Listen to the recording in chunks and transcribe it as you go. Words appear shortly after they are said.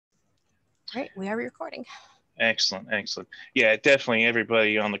All right, we are recording. Excellent, excellent. Yeah, definitely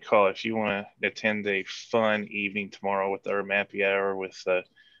everybody on the call. If you want to attend a fun evening tomorrow with our Mappy Hour with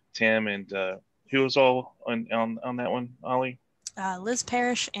Tim and who was all on that one, Ollie? Liz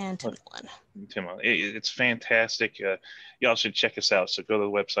Parrish and Tim What? Nolan. Tim, it's fantastic. Y'all should check us out. So go to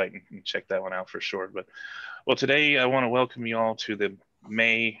the website and check that one out for sure. But well, today I want to welcome you all to the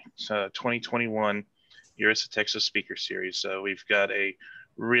May 2021 Urissa Texas Speaker Series. We've got a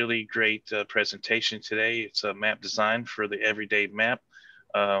really great presentation today. It's a map design for the everyday map.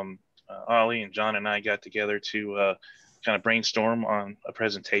 Ollie and John and I got together to kind of brainstorm on a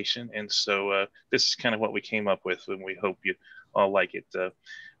presentation, and so this is kind of what we came up with, and we hope you all like it.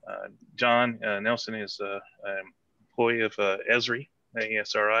 John Nelson is an employee of Esri,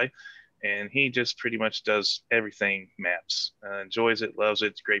 ASRI, and he just pretty much does everything maps. Enjoys it, loves it.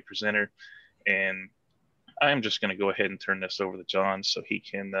 It's a great presenter, and I'm just going to go ahead and turn this over to John so he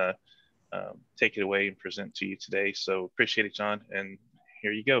can take it away and present to you today. So appreciate it, John, and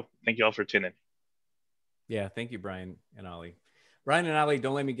here you go. Thank you all for attending. Yeah, thank you, Brian and Ollie. Brian and Ollie,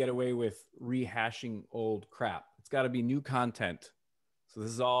 don't let me get away with rehashing old crap. It's got to be new content. So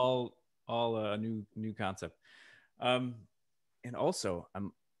this is all a new concept. And also,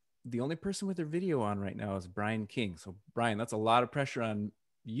 I'm the only person with their video on right now is Brian King. So Brian, that's a lot of pressure on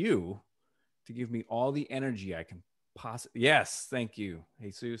you to give me all the energy I can possibly. Yes, thank you,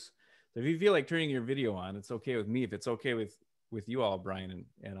 Jesus. So if you feel like turning your video on, it's okay with me. If it's okay with you all, Brian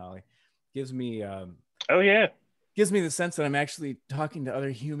and Ollie, gives me oh yeah, gives me the sense that I'm actually talking to other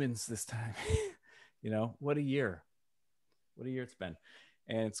humans this time. What a year it's been,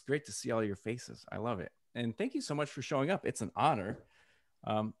 and it's great to see all your faces. I love it, and thank you so much for showing up. It's an honor.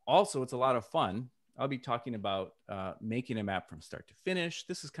 Also, it's a lot of fun. I'll be talking about making a map from start to finish.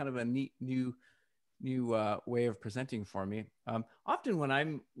 This is kind of a neat new way of presenting for me. Often when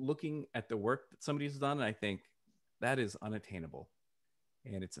I'm looking at the work that somebody's done, I think that is unattainable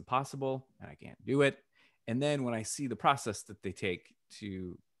and it's impossible and I can't do it. And then when I see the process that they take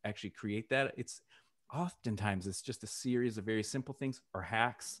to actually create that, it's oftentimes it's just a series of very simple things or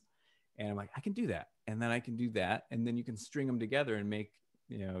hacks. And I'm like, I can do that. And then I can do that. And then you can string them together and make,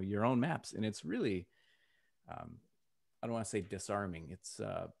 your own maps. And it's really, I don't want to say disarming. It's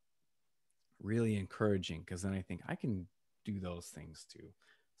really encouraging because then I think I can do those things too.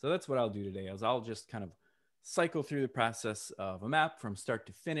 So that's what I'll do today is I'll just kind of cycle through the process of a map from start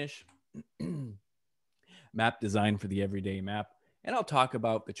to finish, map design for the everyday map. And I'll talk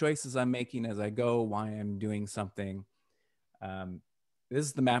about the choices I'm making as I go, why I'm doing something. This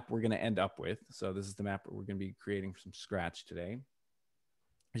is the map we're going to end up with. So this is the map we're going to be creating from scratch today.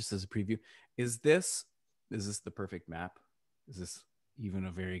 Just as a preview, is this the perfect map? Is this even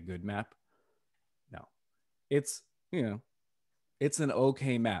a very good map? No, it's, it's an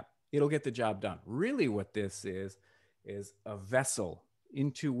okay map. It'll get the job done. Really what this is a vessel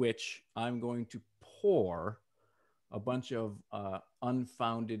into which I'm going to pour a bunch of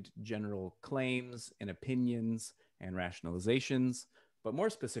unfounded general claims and opinions and rationalizations. But more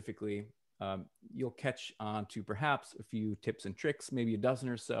specifically, you'll catch on to perhaps a few tips and tricks, maybe a dozen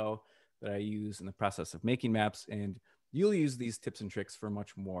or so that I use in the process of making maps. And you'll use these tips and tricks for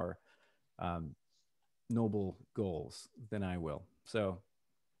much more noble goals than I will. So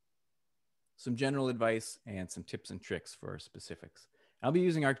some general advice and some tips and tricks for specifics. I'll be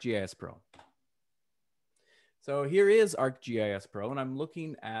using ArcGIS Pro. So here is ArcGIS Pro, and I'm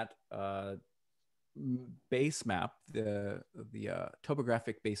looking at base map, the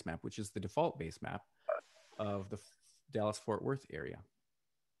topographic base map, which is the default base map of the Dallas-Fort Worth area.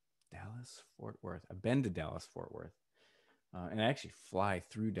 Dallas-Fort Worth. I've been to Dallas-Fort Worth. And I actually fly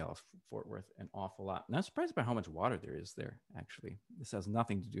through Dallas-Fort Worth an awful lot. And I'm surprised by how much water there is there, actually. This has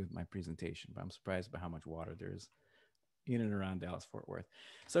nothing to do with my presentation, but I'm surprised by how much water there is in and around Dallas-Fort Worth.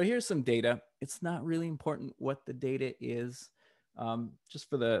 So here's some data. It's not really important what the data is. Just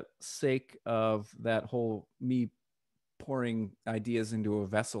for the sake of that whole me pouring ideas into a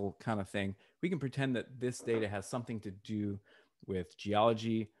vessel kind of thing, we can pretend that this data has something to do with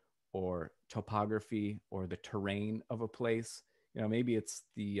geology or topography or the terrain of a place. Maybe it's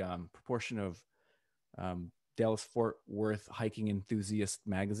the proportion of Dallas-Fort Worth hiking enthusiast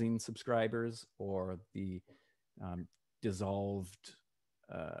magazine subscribers or the dissolved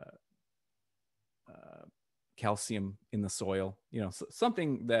calcium in the soil,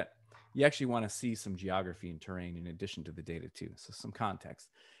 something that you actually want to see some geography and terrain in addition to the data too. So some context.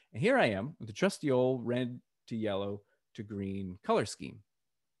 And here I am with the trusty old red to yellow to green color scheme.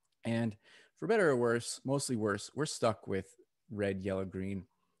 And for better or worse, mostly worse, we're stuck with red, yellow, green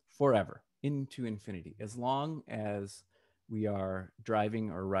forever into infinity. As long as we are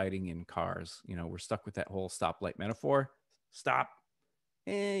driving or riding in cars. You know, we're stuck with that whole stoplight metaphor. Stop.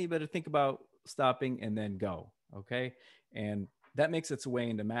 You better think about stopping and then go. Okay. And that makes its way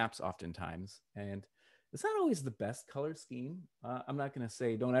into maps oftentimes. And it's not always the best color scheme. I'm not going to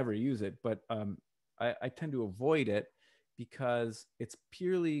say don't ever use it, but I tend to avoid it because it's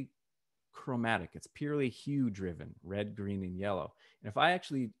purely chromatic. It's purely hue driven, red, green, and yellow. And if I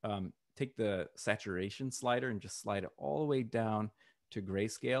actually take the saturation slider and just slide it all the way down to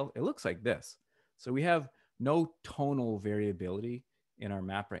grayscale, it looks like this. So we have no tonal variability in our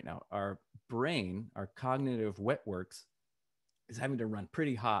map right now. Our brain, our cognitive wetworks, is having to run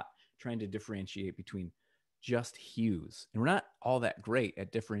pretty hot trying to differentiate between just hues. And we're not all that great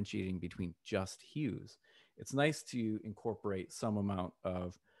at differentiating between just hues. It's nice to incorporate some amount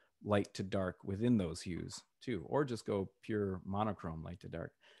of light to dark within those hues too, or just go pure monochrome light to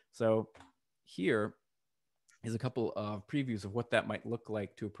dark. So here is a couple of previews of what that might look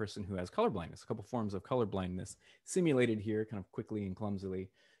like to a person who has color blindness, a couple forms of color blindness simulated here kind of quickly and clumsily,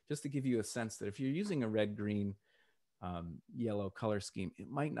 just to give you a sense that if you're using a red, green, yellow color scheme, it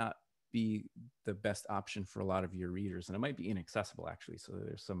might not be the best option for a lot of your readers, and it might be inaccessible actually. So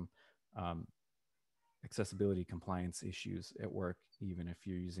there's some accessibility compliance issues at work, even if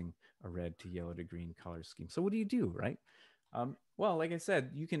you're using a red to yellow to green color scheme. So what do you do, right? Well, like I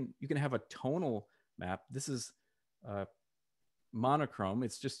said, you can have a tonal map. This is monochrome.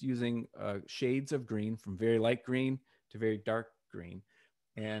 It's just using shades of green from very light green to very dark green.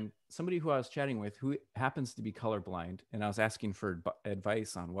 And somebody who I was chatting with who happens to be colorblind, and I was asking for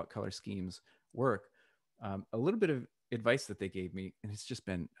advice on what color schemes work, a little bit of advice that they gave me, and it's just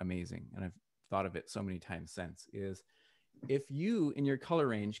been amazing, and I've thought of it so many times since, is if you in your color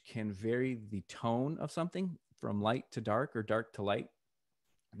range can vary the tone of something from light to dark or dark to light,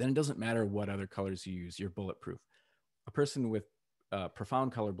 then it doesn't matter what other colors you use, you're bulletproof. A person with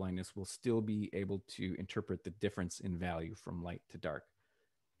profound color blindness will still be able to interpret the difference in value from light to dark.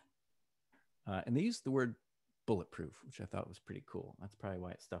 And they used the word bulletproof, which I thought was pretty cool. That's probably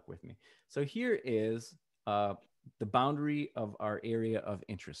why it stuck with me. So here is the boundary of our area of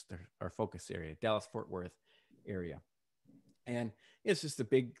interest, our focus area, Dallas-Fort Worth area. And it's just a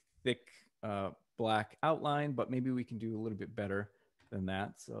big, thick black outline, but maybe we can do a little bit better than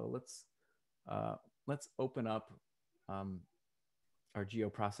that. So let's open up our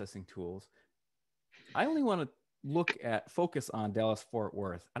geoprocessing tools. I only want to focus on Dallas-Fort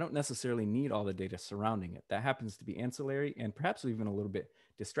Worth. I don't necessarily need all the data surrounding it. That happens to be ancillary and perhaps even a little bit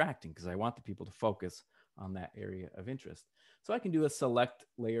distracting because I want the people to focus on that area of interest. So I can do a select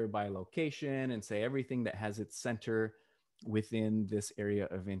layer by location and say everything that has its center within this area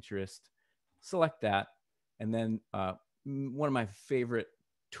of interest, select that. And then one of my favorite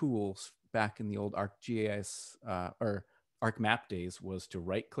tools back in the old ArcGIS or ArcMap days was to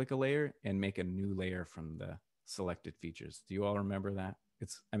right click a layer and make a new layer from the selected features. Do you all remember that?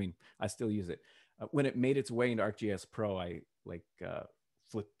 I still use it. When it made its way into ArcGIS Pro, I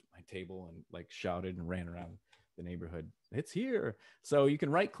flipped my table and shouted and ran around the neighborhood. It's here. So you can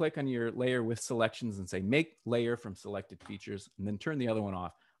right click on your layer with selections and say, make layer from selected features, and then turn the other one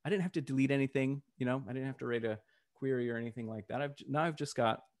off. I didn't have to delete anything. I didn't have to write a query or anything like that. Now I've just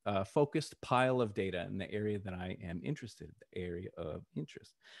got a focused pile of data in the area that I am interested in, the area of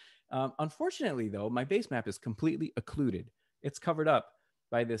interest. Unfortunately, though, my base map is completely occluded. It's covered up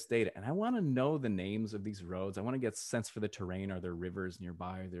by this data. And I want to know the names of these roads. I want to get a sense for the terrain. Are there rivers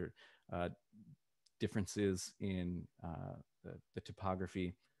nearby? Are there differences in the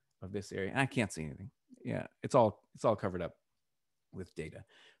topography of this area? And I can't see anything. Yeah, it's all covered up with data.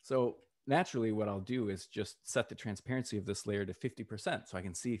 So naturally, what I'll do is just set the transparency of this layer to 50%, so I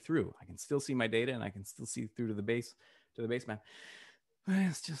can see through. I can still see my data, and I can still see through to the base map. But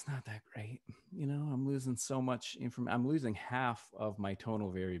it's just not that great. I'm losing so much information. I'm losing half of my tonal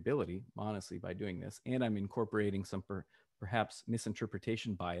variability, honestly, by doing this. And I'm incorporating some perhaps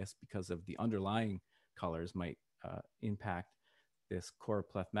misinterpretation bias because of the underlying colors might impact this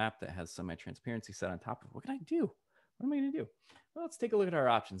choropleth map that has semi-transparency set on top of it. What can I do? What am I going to do? Well, let's take a look at our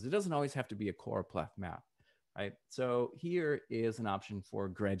options. It doesn't always have to be a choropleth map, right? So here is an option for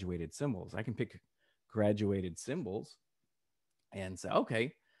graduated symbols. I can pick graduated symbols and say,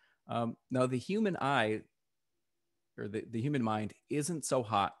 okay, now the human eye or the human mind isn't so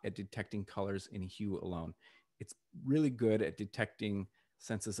hot at detecting colors in hue alone. It's really good at detecting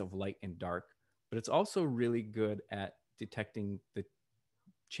senses of light and dark, but it's also really good at detecting the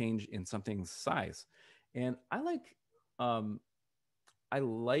change in something's size. And I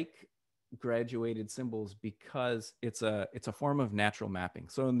like graduated symbols because it's a form of natural mapping.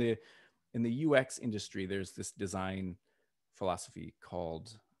 So in the UX industry, there's this design philosophy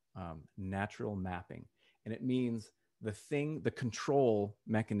called natural mapping. And it means the control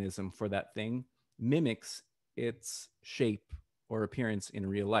mechanism for that thing mimics its shape or appearance in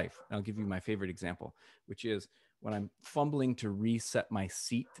real life. I'll give you my favorite example, which is when I'm fumbling to reset my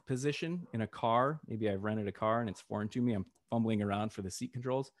seat position in a car. Maybe I've rented a car and it's foreign to me. I'm fumbling around for the seat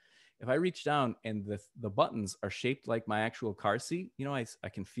controls. If I reach down and the buttons are shaped like my actual car seat, I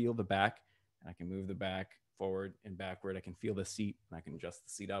can feel the back, and I can move the back forward and backward. I can feel the seat, and I can adjust the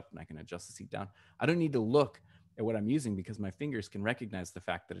seat up, and I can adjust the seat down. I don't need to look at what I'm using because my fingers can recognize the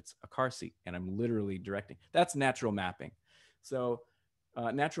fact that it's a car seat and I'm literally directing. That's natural mapping. So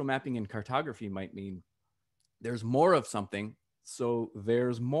natural mapping in cartography might mean there's more of something, so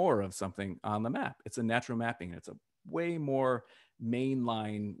there's more of something on the map. It's a natural mapping. It's a way more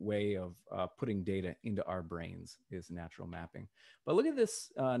mainline way of putting data into our brains is natural mapping. But look at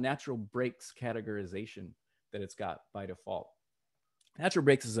this natural breaks categorization that it's got by default. Natural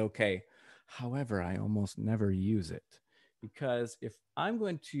breaks is okay. However, I almost never use it because if I'm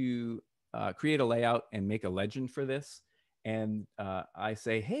going to create a layout and make a legend for this, and I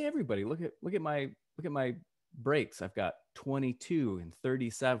say, "Hey, everybody, look at my breaks. I've got 22 and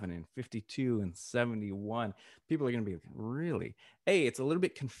 37 and 52 and 71." People are going to be like, really? Hey, it's a little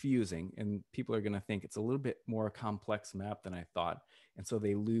bit confusing, and people are going to think it's a little bit more complex map than I thought. And so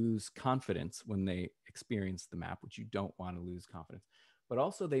they lose confidence when they experience the map, which you don't want to lose confidence. But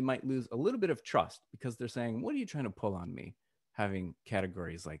also they might lose a little bit of trust because they're saying, what are you trying to pull on me? Having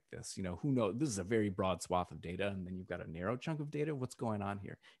categories like this, who knows? This is a very broad swath of data, and then you've got a narrow chunk of data. What's going on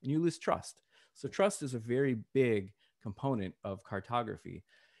here? And you lose trust. So trust is a very big component of cartography.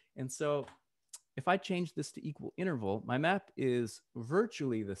 And so if I change this to equal interval, my map is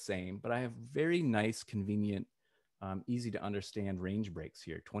virtually the same, but I have very nice, convenient, easy to understand range breaks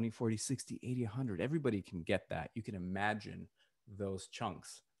here. 20, 40, 60, 80, 100. Everybody can get that. You can imagine those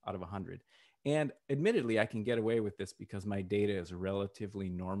chunks out of 100. And admittedly, I can get away with this because my data is relatively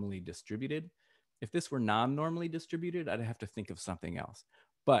normally distributed. If this were non-normally distributed, I'd have to think of something else.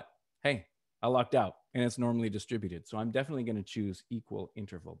 But hey, I lucked out and it's normally distributed. So I'm definitely going to choose equal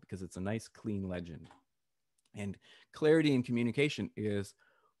interval because it's a nice clean legend. And clarity in communication is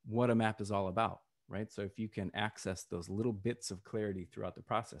what a map is all about, right? So if you can access those little bits of clarity throughout the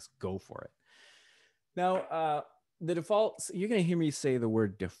process, go for it. Now, the default, you're going to hear me say the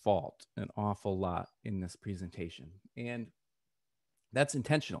word default an awful lot in this presentation. And that's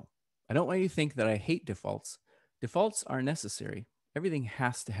intentional. I don't want you to think that I hate defaults. Defaults are necessary. Everything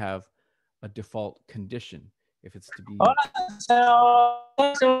has to have a default condition if it's to be.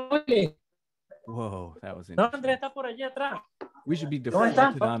 Whoa, that was interesting. We should be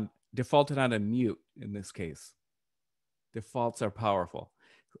defaulted on a mute in this case. Defaults are powerful.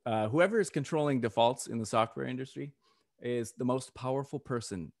 Whoever is controlling defaults in the software industry is the most powerful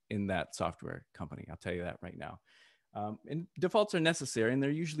person in that software company. I'll tell you that right now. And defaults are necessary, and they're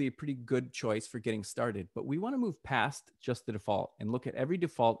usually a pretty good choice for getting started. But we want to move past just the default and look at every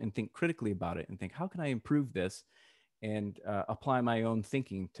default and think critically about it and think, how can I improve this and apply my own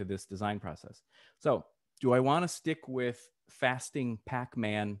thinking to this design process? So do I want to stick with fasting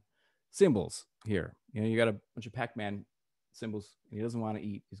Pac-Man symbols here? You got a bunch of Pac-Man symbols, and he doesn't want to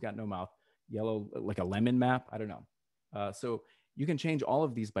eat. He's got no mouth. Yellow, like a lemon map. I don't know. So you can change all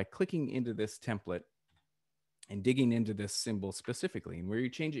of these by clicking into this template and digging into this symbol specifically. And where you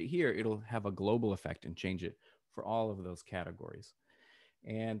change it here, it'll have a global effect and change it for all of those categories.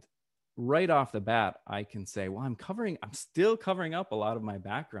 And right off the bat, I can say, well, I'm still covering up a lot of my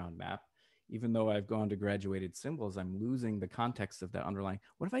background map. Even though I've gone to graduated symbols, I'm losing the context of that underlying.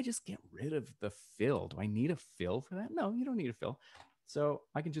 What if I just get rid of the fill? Do I need a fill for that? No, you don't need a fill. So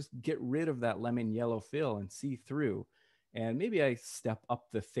I can just get rid of that lemon yellow fill and see through. And maybe I step up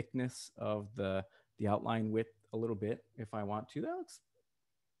the thickness of the outline width a little bit if I want to. That looks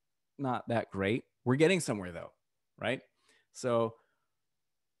not that great. We're getting somewhere though, right? So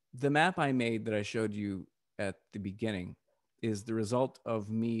the map I made that I showed you at the beginning is the result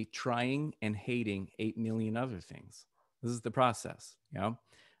of me trying and hating 8 million other things. This is the process. I'm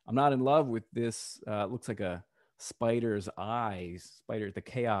not in love with this. Looks like a spider's eyes, the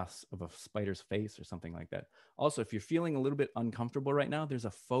chaos of a spider's face or something like that. Also, if you're feeling a little bit uncomfortable right now, there's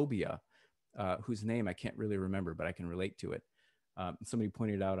a phobia whose name I can't really remember, but I can relate to it. Somebody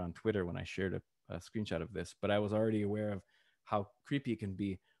pointed out on Twitter when I shared a screenshot of this, but I was already aware of how creepy it can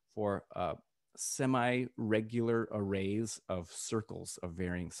be for semi-regular arrays of circles of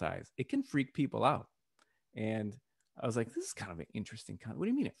varying size. It can freak people out. And I was like, this is kind of an interesting what do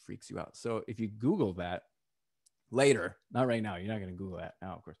you mean it freaks you out? So if you Google that later, not right now, you're not going to Google that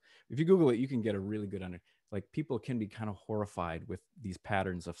now, of course. If you Google it, you can get a really good Like people can be kind of horrified with these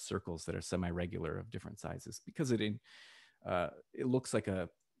patterns of circles that are semi-regular of different sizes because it looks like a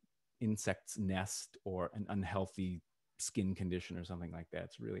insect's nest or an unhealthy skin condition or something like that.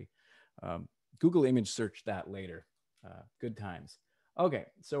 It's really Google image search that later. Good times. Okay,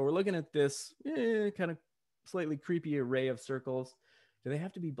 so we're looking at this kind of slightly creepy array of circles. Do they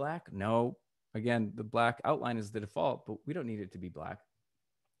have to be black? No. Again, the black outline is the default, but we don't need it to be black.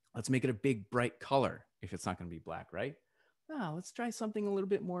 Let's make it a big, bright color if it's not going to be black, right? Let's try something a little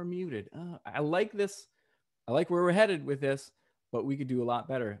bit more muted. I like this. I like where we're headed with this, but we could do a lot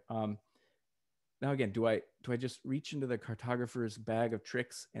better. Now, again, do I just reach into the cartographer's bag of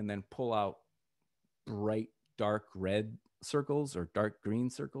tricks and then pull out bright, dark red circles or dark green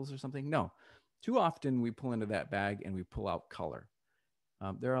circles or something? No. Too often we pull into that bag and we pull out color.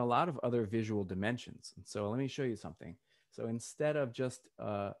 There are a lot of other visual dimensions. And so let me show you something. So instead of just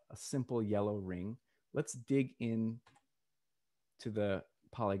a simple yellow ring, let's dig in to the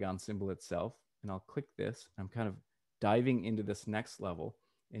polygon symbol itself. And I'll click this. I'm kind of diving into this next level.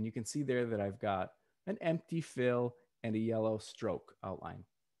 And you can see there that I've got an empty fill and a yellow stroke outline.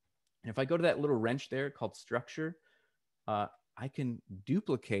 And if I go to that little wrench there called structure, I can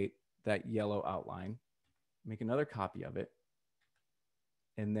duplicate that yellow outline, make another copy of it,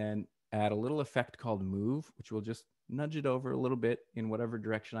 and then add a little effect called move, which will just nudge it over a little bit in whatever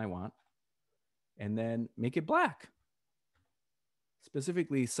direction I want, and then make it black,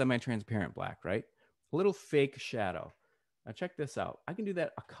 specifically semi-transparent black, right? A little fake shadow. Now check this out. I can do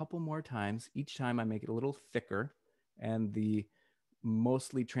that a couple more times. Each time I make it a little thicker, and the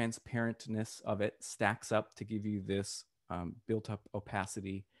mostly transparentness of it stacks up to give you this built-up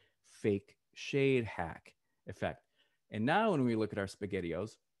opacity fake shade hack effect. And now when we look at our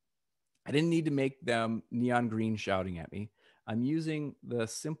SpaghettiOs, I didn't need to make them neon green shouting at me. I'm using the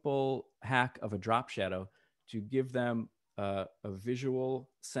simple hack of a drop shadow to give them a visual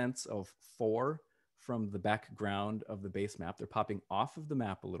sense of 4 from the background of the base map. They're popping off of the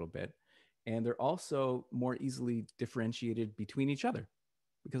map a little bit, and they're also more easily differentiated between each other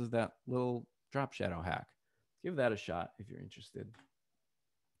because of that little drop shadow hack. Give that a shot if you're interested.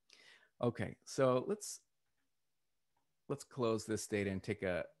 Okay, so let's close this data and take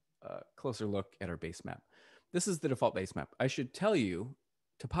a closer look at our base map. This is the default base map. I should tell you,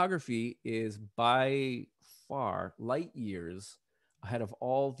 topography is by far light years ahead of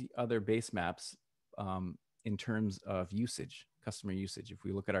all the other base maps in terms of usage, customer usage. If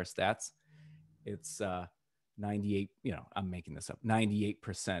we look at our stats, it's 98, I'm making this up,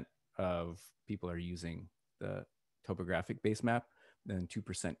 98% of people are using the topographic base map, then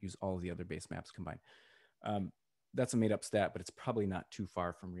 2% use all of the other base maps combined. That's a made up stat, but it's probably not too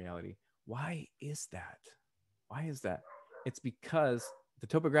far from reality. Why is that? Why is that? It's because the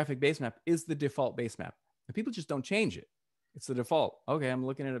topographic base map is the default base map, and people just don't change it. It's the default. Okay, I'm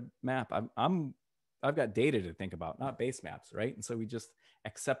looking at a map. I've got data to think about, not base maps, right? And so we just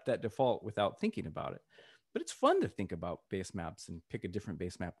accept that default without thinking about it. But it's fun to think about base maps and pick a different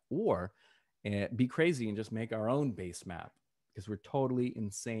base map, or be crazy and just make our own base map, because we're totally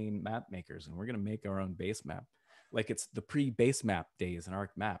insane map makers, and we're going to make our own base map. Like it's the pre-base map days in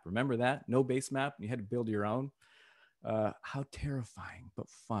ArcMap. Remember that? No base map, and you had to build your own. How terrifying, but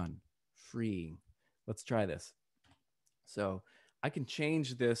fun, freeing. Let's try this. So I can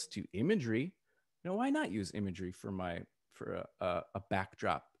change this to imagery. Why not use imagery for a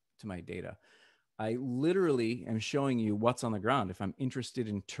backdrop to my data? I literally am showing you what's on the ground. If I'm interested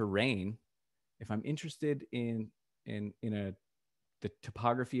in terrain, if I'm interested in the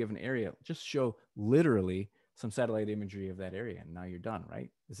topography of an area, just show literally some satellite imagery of that area, and now you're done,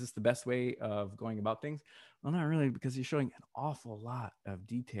 right? Is this the best way of going about things? Well, not really, because you're showing an awful lot of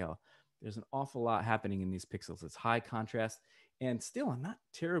detail. There's an awful lot happening in these pixels. It's high contrast, and still I'm not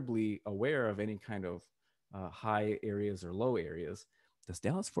terribly aware of any kind of high areas or low areas. Does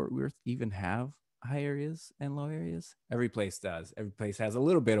Dallas-Fort Worth even have high areas and low areas? Every place does. Every place has a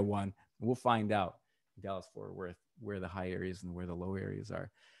little bit of one. We'll find out in Dallas-Fort Worth where the high areas and where the low areas are.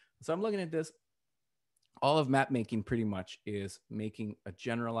 So I'm looking at this. All of map making pretty much is making a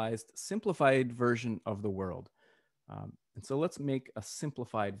generalized, simplified version of the world. And so let's make a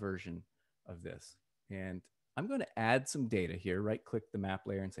simplified version of this. And I'm going to add some data here. Right click the map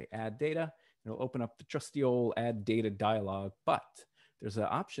layer and say add data. It'll open up the trusty old add data dialog, but there's an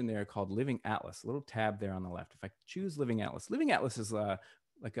option there called Living Atlas, a little tab there on the left. If I choose Living Atlas is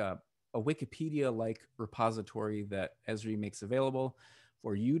like a Wikipedia-like repository that Esri makes available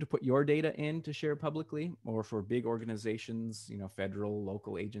for you to put your data in to share publicly, or for big organizations, federal,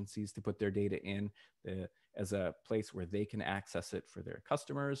 local agencies to put their data in as a place where they can access it for their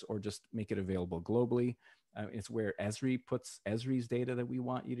customers, or just make it available globally. It's where Esri puts Esri's data that we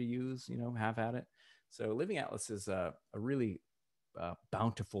want you to use, have at it. So Living Atlas is a really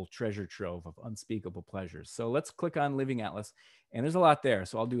bountiful treasure trove of unspeakable pleasures. So let's click on Living Atlas, and there's a lot there.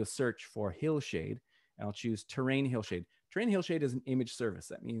 So I'll do a search for hillshade, and I'll choose terrain hillshade. Terrain hillshade is an image service.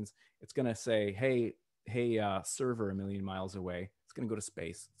 That means it's going to say, hey, server a million miles away. It's going to go to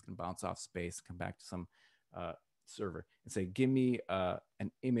space. It's going to bounce off space, come back to some server, and say, give me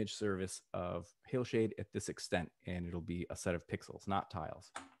an image service of hillshade at this extent, and it'll be a set of pixels, not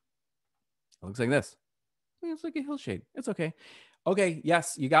tiles. It looks like this. It's like a hillshade. It's okay. Okay,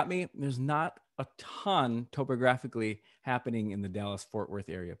 yes, you got me. There's not a ton topographically happening in the Dallas-Fort Worth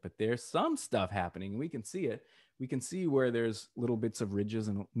area, but there's some stuff happening. We can see it. We can see where there's little bits of ridges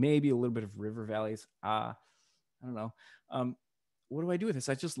and maybe a little bit of river valleys. I don't know. What do I do with this?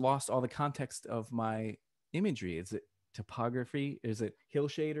 I just lost all the context of my imagery. Is it topography? Is it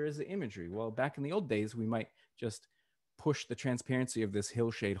hillshade, or is it imagery? Well, back in the old days, we might just push the transparency of this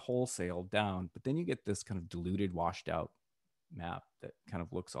hillshade wholesale down, but then you get this kind of diluted, washed out map that kind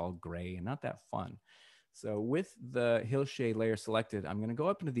of looks all gray and not that fun. So with the hillshade layer selected, I'm going to go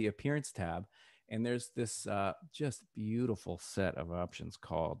up into the appearance tab, and there's this just beautiful set of options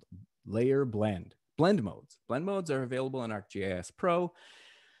called layer blend modes. Blend modes are available in ArcGIS Pro.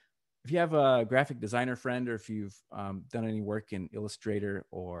 If you have a graphic designer friend, or if you've done any work in Illustrator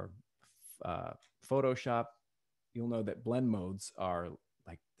or Photoshop, you'll know that blend modes are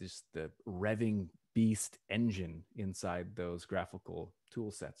like this, the revving beast engine inside those graphical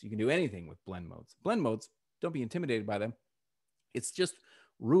tool sets. You can do anything with blend modes. Blend modes, don't be intimidated by them. It's just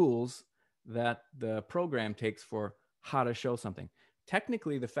rules that the program takes for how to show something.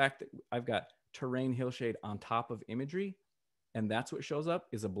 Technically, the fact that I've got terrain hillshade on top of imagery, and that's what shows up,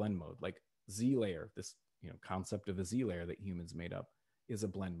 is a blend mode. Like Z layer, this concept of a Z layer that humans made up, is a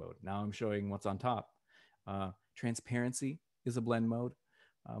blend mode. Now I'm showing what's on top. Transparency is a blend mode.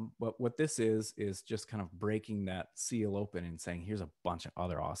 But what this is just kind of breaking that seal open and saying, here's a bunch of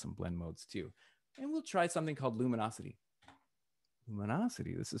other awesome blend modes too. And we'll try something called luminosity.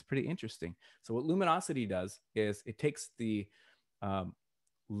 Luminosity, this is pretty interesting. So what luminosity does is it takes the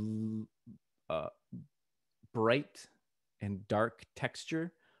bright and dark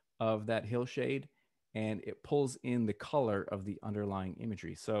texture of that hillshade, and it pulls in the color of the underlying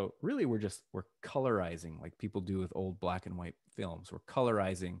imagery. So really we're colorizing, like people do with old black and white films. We're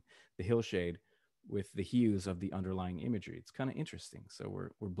colorizing the hillshade with the hues of the underlying imagery. It's kind of interesting. So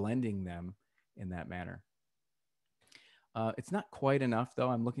we're blending them in that manner. It's not quite enough though.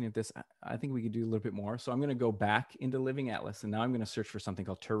 I'm looking at this. I think we could do a little bit more. So I'm going to go back into Living Atlas, and now I'm going to search for something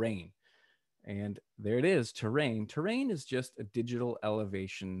called terrain. And there it is, terrain. Terrain is just a digital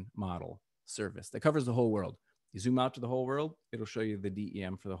elevation model service that covers the whole world. You zoom out to the whole world, it'll show you the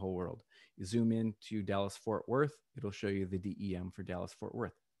DEM for the whole world. You zoom in to Dallas-Fort Worth, it'll show you the DEM for Dallas-Fort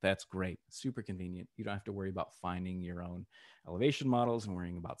Worth. That's great, super convenient. You don't have to worry about finding your own elevation models and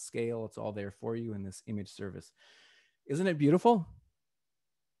worrying about scale. It's all there for you in this image service. Isn't it beautiful?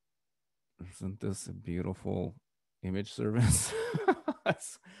 Isn't this a beautiful image service?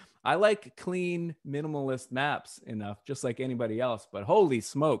 I like clean, minimalist maps enough, just like anybody else, but holy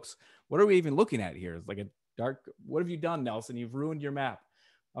smokes, what are we even looking at here? It's like a dark, what have you done, Nelson? You've ruined your map.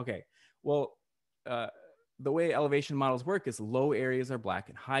 Okay, well, the way elevation models work is low areas are black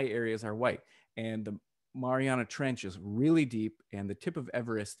and high areas are white. And the Mariana Trench is really deep and the tip of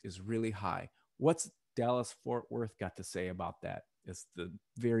Everest is really high. What's Dallas-Fort Worth got to say about that? It's the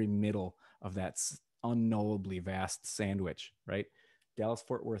very middle of that unknowably vast sandwich, right?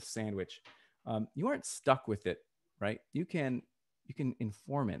 Dallas-Fort Worth sandwich. You aren't stuck with it, right? You can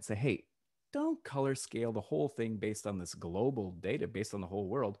inform it and say, hey, don't color scale the whole thing based on this global data, based on the whole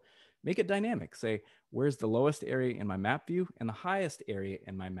world. Make it dynamic. Say, where's the lowest area in my map view and the highest area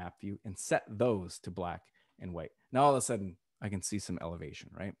in my map view, and set those to black and white. Now, all of a sudden, I can see some elevation,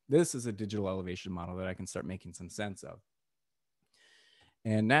 right? This is a digital elevation model that I can start making some sense of.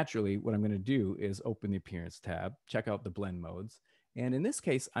 And naturally, what I'm going to do is open the appearance tab, check out the blend modes. And in this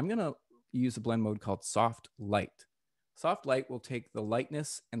case, I'm going to use a blend mode called soft light. Soft light will take the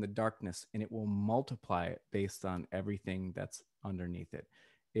lightness and the darkness, and it will multiply it based on everything that's underneath it.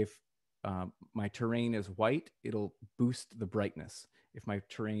 If my terrain is white, it'll boost the brightness. If my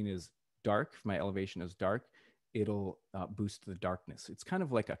terrain is dark, if my elevation is dark, it'll boost the darkness. It's kind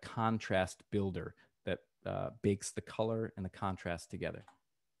of like a contrast builder that bakes the color and the contrast together.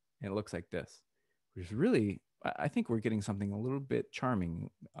 And it looks like this, which is really, I think we're getting something a little bit charming,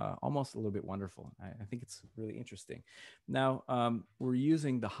 almost a little bit wonderful. I think it's really interesting. Now, we're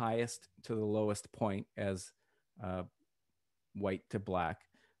using the highest to the lowest point as white to black,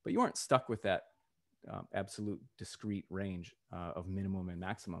 but you aren't stuck with that absolute discrete range of minimum and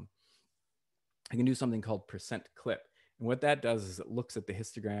maximum, I can do something called percent clip. And what that does is it looks at the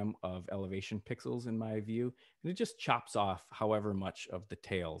histogram of elevation pixels in my view, and it just chops off however much of the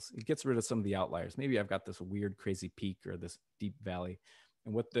tails. It gets rid of some of the outliers. Maybe I've got this weird, crazy peak or this deep valley.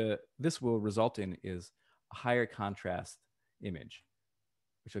 And what this will result in is a higher contrast image,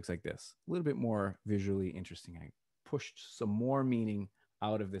 which looks like this, a little bit more visually interesting. I pushed some more meaning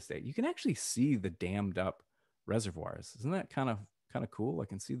out of this day. You can actually see the dammed up reservoirs. Isn't that kind of cool? I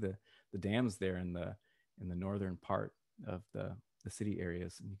can see the dams there in the northern part of the city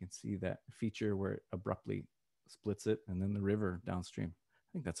areas, and you can see that feature where it abruptly splits it, and then the river downstream. I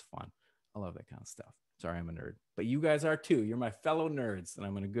think that's fun. I love that kind of stuff. Sorry, I'm a nerd, but you guys are too. You're my fellow nerds, and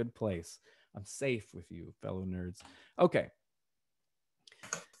I'm in a good place. I'm safe with you, fellow nerds. Okay,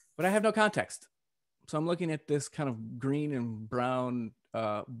 but I have no context. So I'm looking at this kind of green and brown,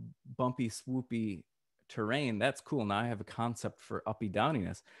 bumpy, swoopy terrain. That's cool. Now I have a concept for uppy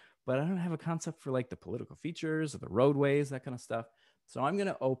downiness, but I don't have a concept for like the political features or the roadways, that kind of stuff. So I'm going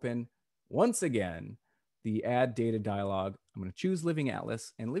to open once again the add data dialog. I'm going to choose Living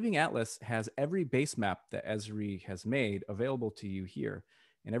Atlas, and Living Atlas has every base map that Esri has made available to you here,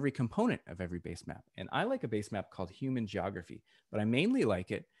 and every component of every base map. And I like a base map called Human Geography, but I mainly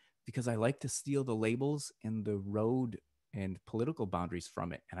like it because I like to steal the labels and the road and political boundaries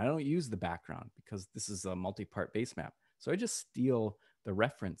from it. And I don't use the background because this is a multi-part base map. So I just steal the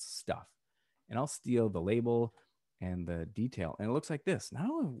reference stuff, and I'll steal the label and the detail. And it looks like this.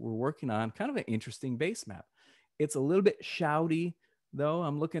 Now we're working on kind of an interesting base map. It's a little bit shouty though.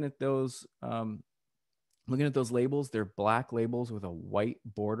 I'm looking at those labels. They're black labels with a white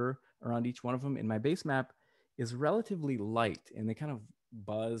border around each one of them. And my base map is relatively light, and they kind of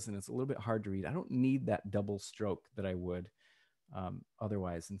buzz, and it's a little bit hard to read. I don't need that double stroke that I would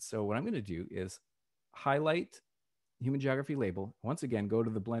otherwise. And so what I'm going to do is highlight Human Geography label. Once again, go to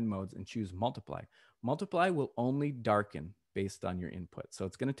the blend modes and choose multiply. Multiply will only darken based on your input. So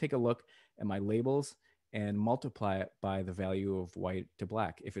it's going to take a look at my labels and multiply it by the value of white to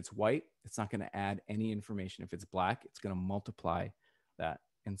black. If it's white, it's not going to add any information. If it's black, it's going to multiply that.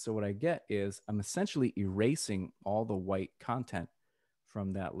 And so what I get is I'm essentially erasing all the white content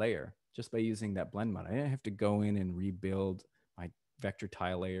from that layer just by using that blend mode. I didn't have to go in and rebuild my vector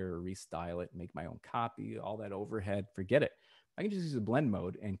tile layer or restyle it, make my own copy, all that overhead. Forget it. I can just use a blend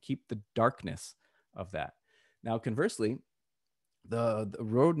mode and keep the darkness of that. Now, conversely, the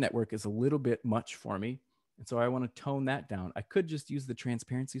road network is a little bit much for me. And so I want to tone that down. I could just use the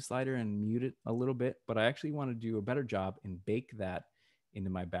transparency slider and mute it a little bit, but I actually want to do a better job and bake that into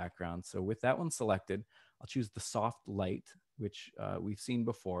my background. So with that one selected, I'll choose the soft light, which we've seen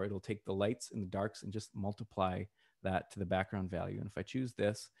before. It'll take the lights and the darks and just multiply that to the background value. And if I choose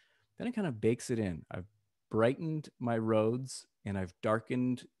this, then it kind of bakes it in. I've brightened my roads, and I've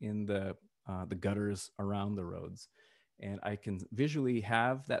darkened in the gutters around the roads. And I can visually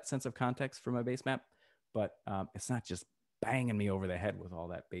have that sense of context for my base map, but it's not just banging me over the head with all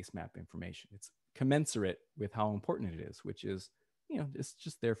that base map information. It's commensurate with how important it is, which is, it's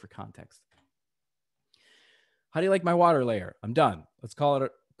just there for context. How do you like my water layer? I'm done. Let's call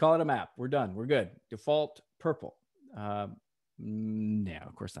it a map. We're done. We're good. Default purple. No,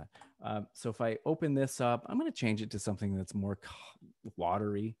 of course not. So if I open this up, I'm going to change it to something that's more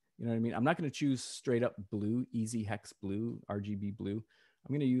watery. You know what I mean? I'm not going to choose straight up blue, easy hex blue, RGB blue. I'm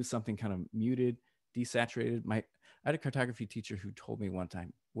going to use something kind of muted, desaturated. I had a cartography teacher who told me one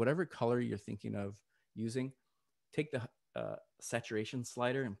time, whatever color you're thinking of using, take the saturation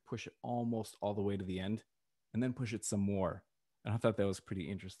slider and push it almost all the way to the end, and then push it some more. And I thought that was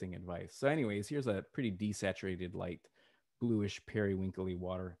pretty interesting advice. So anyways, here's a pretty desaturated, light, bluish, periwinkly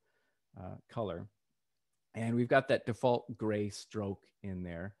water color. And we've got that default gray stroke in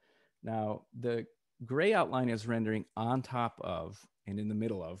there. Now, the gray outline is rendering on top of and in the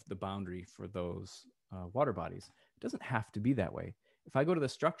middle of the boundary for those water bodies. It doesn't have to be that way. If I go to the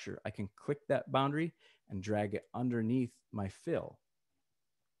structure, I can click that boundary and drag it underneath my fill,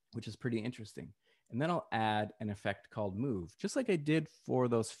 which is pretty interesting. And then I'll add an effect called move, just like I did for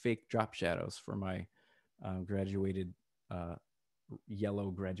those fake drop shadows for my graduated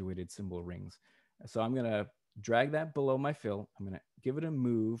yellow graduated symbol rings. So I'm going to drag that below my fill. I'm going to give it a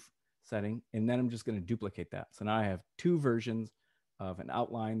move setting, and then I'm just going to duplicate that. So now I have two versions of an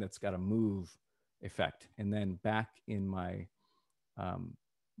outline that's got a move effect. And then back in my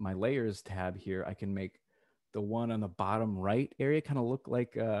my layers tab here, I can make the one on the bottom right area kind of look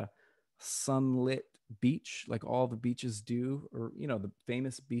like a sunlit beach, like all the beaches do, or the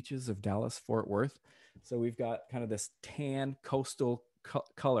famous beaches of Dallas, Fort Worth. So we've got kind of this tan coastal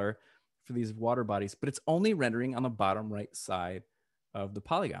color for for these water bodies, but it's only rendering on the bottom right side of the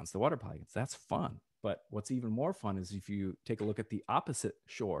polygons, the water polygons. That's fun. But what's even more fun is if you take a look at the opposite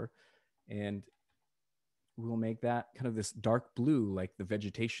shore, and we'll make that kind of this dark blue, like the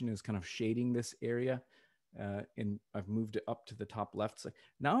vegetation is kind of shading this area. And I've moved it up to the top left. So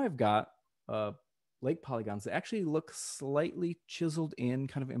now I've got lake polygons that actually look slightly chiseled in,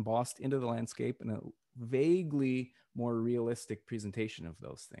 kind of embossed into the landscape, and a vaguely more realistic presentation of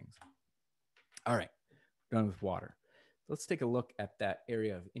those things. All right, done with water. Let's take a look at that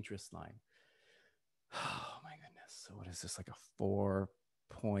area of interest line. Oh my goodness. So what is this, like a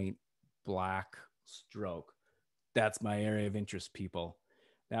 4-point black stroke? That's my area of interest, people.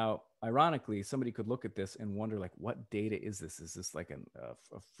 Now, ironically, somebody could look at this and wonder, like, what data is this? Is this like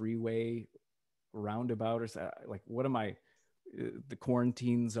a freeway roundabout, or like, what am I, the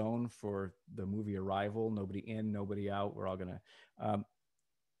quarantine zone for the movie Arrival? Nobody in, nobody out. We're all gonna.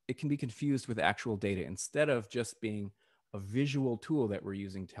 It can be confused with actual data instead of just being a visual tool that we're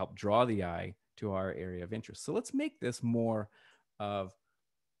using to help draw the eye to our area of interest. So let's make this more of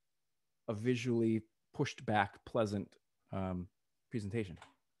a visually pushed back, pleasant presentation.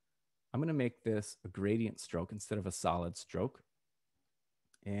 I'm going to make this a gradient stroke instead of a solid stroke.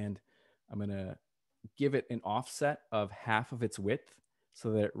 And I'm going to give it an offset of half of its width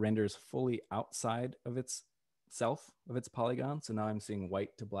so that it renders fully outside of its self, of its polygon. So now I'm seeing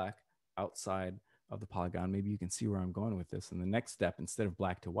white to black outside of the polygon. Maybe you can see where I'm going with this. And the next step, instead of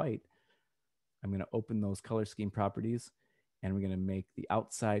black to white, I'm going to open those color scheme properties, and we're going to make the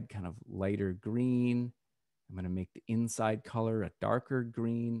outside kind of lighter green. I'm going to make the inside color a darker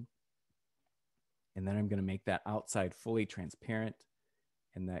green. And then I'm going to make that outside fully transparent.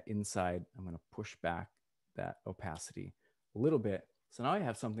 And that inside, I'm going to push back that opacity a little bit. So now I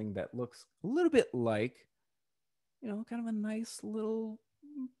have something that looks a little bit like, you know, kind of a nice little,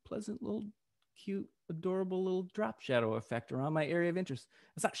 pleasant little, cute, adorable little drop shadow effect around my area of interest.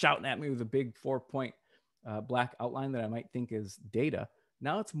 It's not shouting at me with a big 4-point black outline that I might think is data.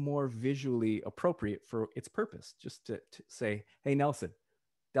 Now it's more visually appropriate for its purpose, just to say, hey, Nelson,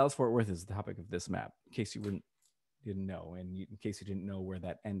 Dallas-Fort Worth is the topic of this map, in case you didn't know, and in case you didn't know where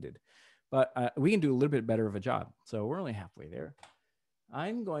that ended. But we can do a little bit better of a job. So we're only halfway there.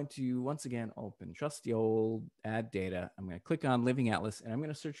 I'm going to, once again, open trusty old add data. I'm going to click on Living Atlas, and I'm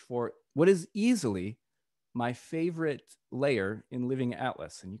going to search for what is easily my favorite layer in Living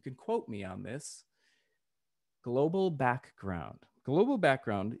Atlas. And you can quote me on this. Global background. Global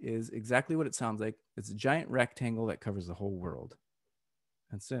background is exactly what it sounds like. It's a giant rectangle that covers the whole world.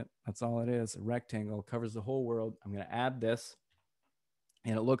 That's it. That's all it is. A rectangle covers the whole world. I'm going to add this,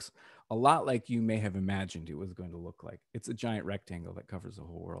 and it looks a lot like you may have imagined it was going to look like. It's a giant rectangle that covers the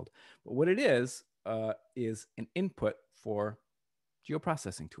whole world. But what it is an input for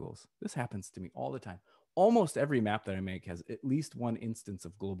geoprocessing tools. This happens to me all the time. Almost every map that I make has at least one instance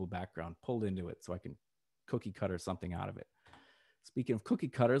of global background pulled into it, so I can cookie cutter something out of it. Speaking of cookie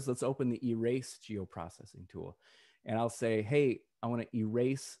cutters, let's open the erase geoprocessing tool. And I'll say, hey, I want to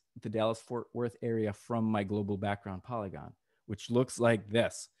erase the Dallas-Fort Worth area from my global background polygon, which looks like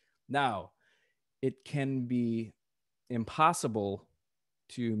this. Now, it can be impossible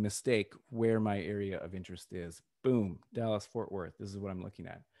to mistake where my area of interest is. Boom, Dallas-Fort Worth. This is what I'm looking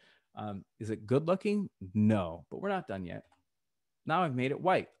at. Is it good looking? No, but we're not done yet. Now I've made it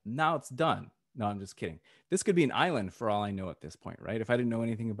white. Now it's done. No, I'm just kidding. This could be an island for all I know at this point, right? If I didn't know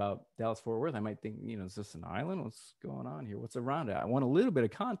anything about Dallas-Fort Worth, I might think, you know, is this an island? What's going on here? What's around it? I want a little bit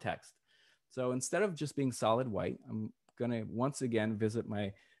of context. So instead of just being solid white, I'm going to once again visit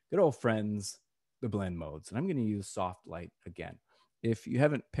my good old friends, the blend modes. And I'm going to use soft light again. If you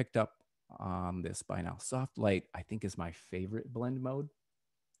haven't picked up on this by now, soft light, I think, is my favorite blend mode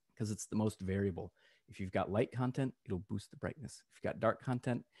because it's the most variable. If you've got light content, it'll boost the brightness. If you've got dark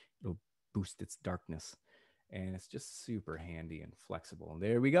content, it'll boost its darkness. And it's just super handy and flexible. And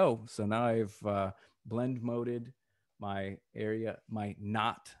there we go. So now I've blend moded my area, my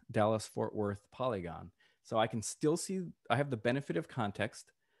not Dallas-Fort Worth polygon. So I can still see, I have the benefit of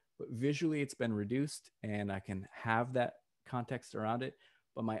context, but visually it's been reduced and I can have that context around it.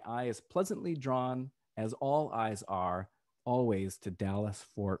 But my eye is pleasantly drawn, as all eyes are, always, to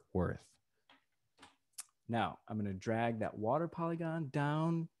Dallas-Fort Worth. Now I'm going to drag that water polygon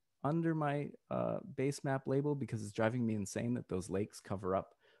down under my base map label because it's driving me insane that those lakes cover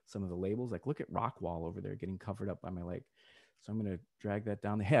up some of the labels. Like, look at Rockwall over there getting covered up by my lake. So I'm going to drag that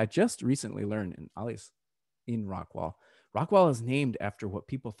down. Hey, I just recently learned, and Ollie's in Rockwall. Rockwall is named after what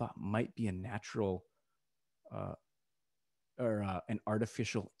people thought might be a natural or an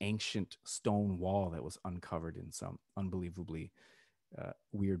artificial ancient stone wall that was uncovered in some unbelievably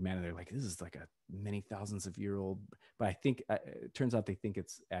weird manner. They're like, this is like a many thousands of year old, but I think it turns out they think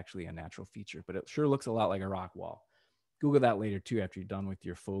it's actually a natural feature, but it sure looks a lot like a rock wall. Google that later too, after you're done with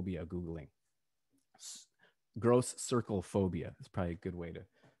your phobia Googling. Gross circle phobia is probably a good way to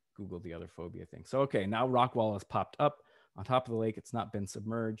Google the other phobia thing. So, okay, now rock wall has popped up on top of the lake. It's not been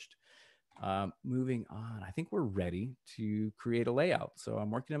submerged. Moving on, I think we're ready to create a layout. So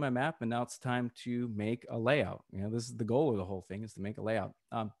I'm working on my map, and now it's time to make a layout. This is the goal of the whole thing, is to make a layout.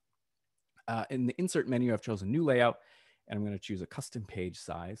 In the insert menu, I've chosen new layout, and I'm going to choose a custom page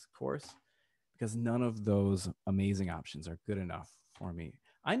size, of course, because none of those amazing options are good enough for me.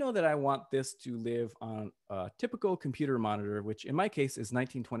 I know that I want this to live on a typical computer monitor, which in my case is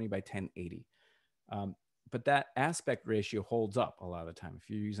 1920 by 1080. But that aspect ratio holds up a lot of the time. If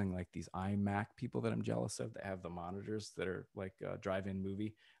you're using like these iMac people that I'm jealous of that have the monitors that are like a drive-in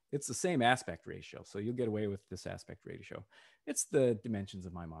movie, it's the same aspect ratio. So you'll get away with this aspect ratio. It's the dimensions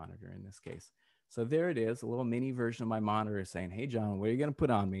of my monitor in this case. So there it is, a little mini version of my monitor saying, hey, John, what are you going to put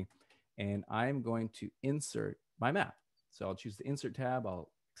on me? And I'm going to insert my map. So I'll choose the insert tab. I'll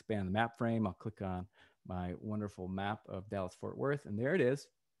expand the map frame. I'll click on my wonderful map of Dallas-Fort Worth. And there it is,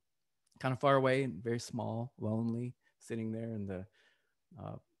 kind of far away and very small, lonely, sitting there in the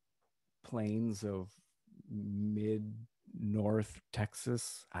plains of mid-north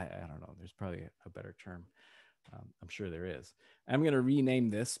Texas. I don't know. There's probably a better term. I'm sure there is. I'm going to rename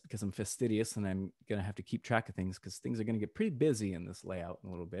this because I'm fastidious and I'm going to have to keep track of things because things are going to get pretty busy in this layout in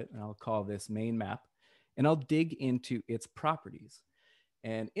a little bit. And I'll call this main map, and I'll dig into its properties.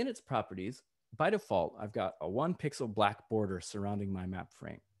 And in its properties, by default, I've got a 1 pixel black border surrounding my map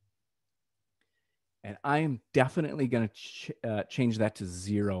frame. And I am definitely going to change that to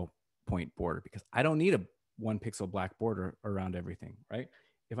 0 point border because I don't need a 1 pixel black border around everything, right?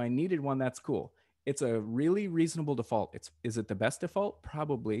 If I needed one, that's cool. It's a really reasonable default. Is it the best default?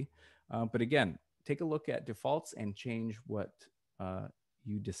 Probably. But again, take a look at defaults and change what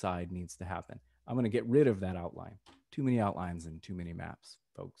you decide needs to happen. I'm going to get rid of that outline. Too many outlines and too many maps,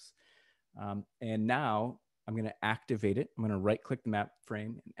 folks. And now I'm going to activate it. I'm going to right click the map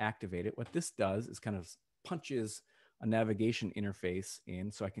frame and activate it. What this does is kind of punches a navigation interface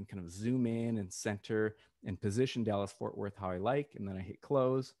in so I can kind of zoom in and center and position Dallas-Fort Worth how I like. And then I hit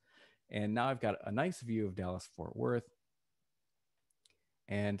close. And now I've got a nice view of Dallas-Fort Worth.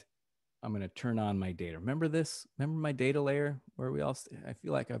 And I'm going to turn on my data. Remember this? Remember my data layer where I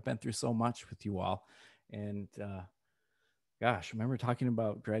feel like I've been through so much with you all. And gosh, remember talking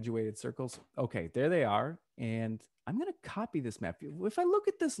about graduated circles? Okay, there they are. And I'm going to copy this map. If I look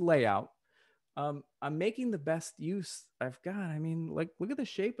at this layout, I'm making the best use I've got. I mean, like, look at the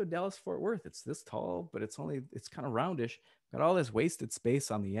shape of Dallas-Fort Worth. It's this tall, but it's kind of roundish. Got all this wasted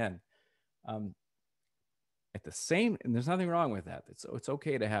space on the end. At the same, and there's nothing wrong with that. It's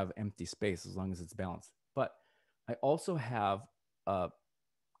okay to have empty space as long as it's balanced. But I also have a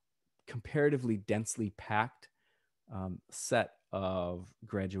comparatively densely packed set of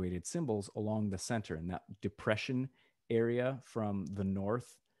graduated symbols along the center, and that depression area from the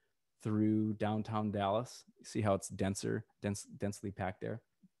north through downtown Dallas. See how it's densely packed there?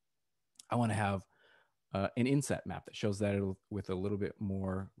 I want to have an inset map that shows that with a little bit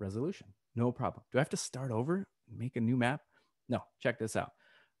more resolution. No problem. Do I have to start over and make a new map? No, check this out.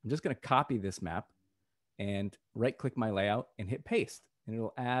 I'm just going to copy this map and right click my layout and hit paste. And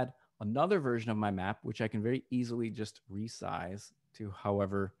it'll add another version of my map, which I can very easily just resize to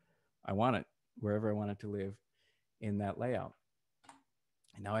however I want it, wherever I want it to live in that layout.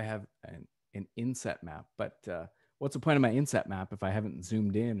 And now I have an inset map. But what's the point of my inset map if I haven't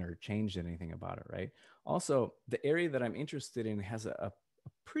zoomed in or changed anything about it, right? Also, the area that I'm interested in has a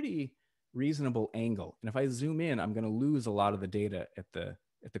pretty reasonable angle. And if I zoom in, I'm going to lose a lot of the data at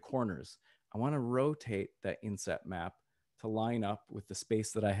the corners. I want to rotate that inset map to line up with the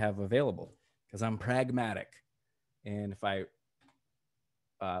space that I have available because I'm pragmatic. And if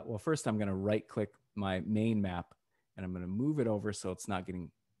well, first I'm going to right click my main map and I'm going to move it over so it's not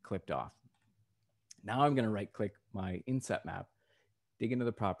getting clipped off. Now I'm going to right click my inset map, dig into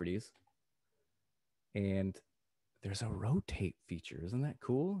the properties, and there's a rotate feature. Isn't that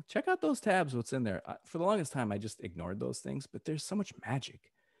cool? Check out those tabs, what's in there. For the longest time, I just ignored those things, but there's so much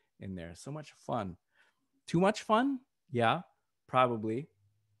magic in there, so much fun. Too much fun? Yeah, probably.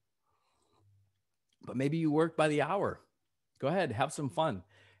 But maybe you work by the hour. Go ahead, have some fun.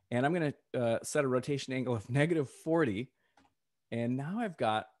 And I'm going to set a rotation angle of -40. And now I've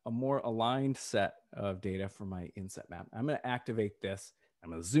got a more aligned set of data for my inset map. I'm going to activate this. I'm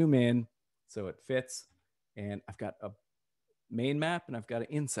going to zoom in so it fits. And I've got a main map and I've got an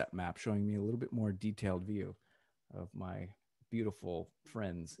inset map showing me a little bit more detailed view of my beautiful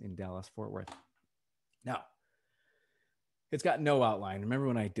friends in Dallas, Fort Worth. Now, it's got no outline. Remember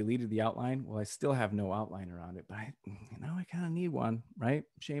when I deleted the outline? Well, I still have no outline around it, but now I kind of need one, right?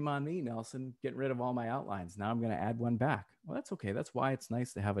 Shame on me, Nelson, getting rid of all my outlines. Now I'm going to add one back. Well, that's okay. That's why it's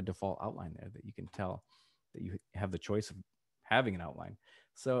nice to have a default outline there that you can tell that you have the choice of having an outline.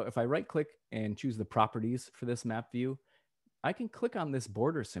 So if I right click and choose the properties for this map view, I can click on this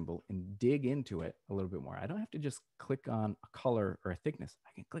border symbol and dig into it a little bit more. I don't have to just click on a color or a thickness.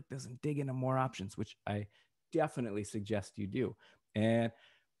 I can click this and dig into more options, which I definitely suggest you do. And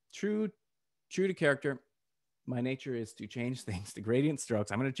true to character, my nature is to change things to gradient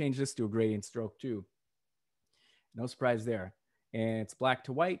strokes. I'm going to change this to a gradient stroke too. No surprise there. And it's black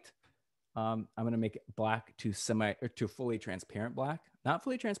to white. I'm going to make it black to fully transparent black, not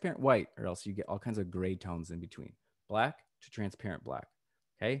fully transparent white, or else you get all kinds of gray tones in between. Black to transparent black.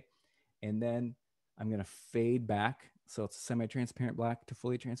 Okay. And then I'm going to fade back. So it's semi-transparent black to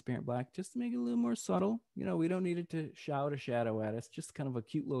fully transparent black, just to make it a little more subtle. You know, we don't need it to shout a shadow at us, just kind of a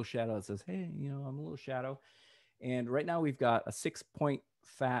cute little shadow that says, hey, you know, I'm a little shadow. And right now we've got a 6-point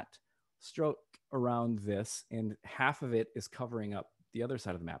fat stroke around this, and half of it is covering up the other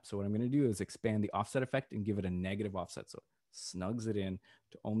side of the map. So what I'm going to do is expand the offset effect and give it a negative offset. So it snugs it in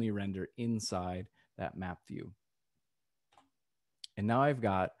to only render inside that map view. And now I've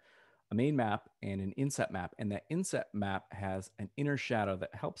got a main map and an inset map. And that inset map has an inner shadow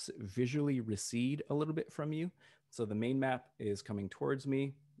that helps it visually recede a little bit from you. So the main map is coming towards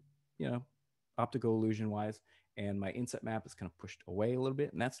me, you know, optical illusion wise, and my inset map is kind of pushed away a little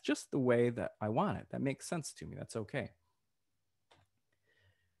bit. And that's just the way that I want it. That makes sense to me. That's okay.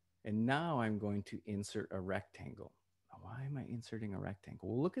 And now I'm going to insert a rectangle. Why am I inserting a rectangle?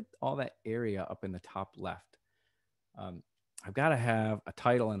 Well, look at all that area up in the top left. I've got to have a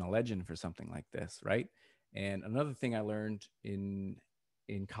title and a legend for something like this, right? And another thing I learned in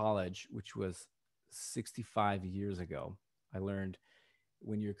college, which was 65 years ago, I learned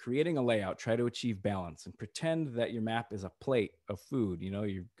when you're creating a layout, try to achieve balance and pretend that your map is a plate of food. You know,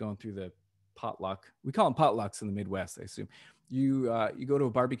 you're going through the potluck. We call them potlucks in the Midwest, I assume. You go to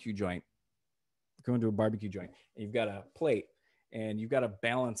a barbecue joint, and you've got a plate and you've got to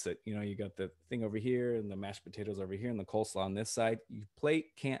balance it. You know, you got the thing over here and the mashed potatoes over here and the coleslaw on this side. Your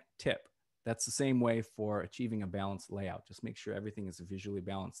plate can't tip. That's the same way for achieving a balanced layout. Just make sure everything is visually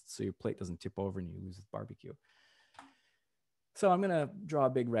balanced so your plate doesn't tip over and you lose the barbecue. So I'm going to draw a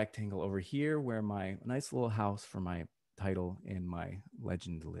big rectangle over here where my nice little house for my title and my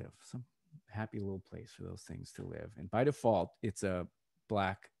legend live. Some happy little place for those things to live. And by default, it's a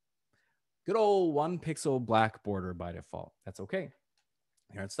black, good old 1 pixel black border by default. That's okay.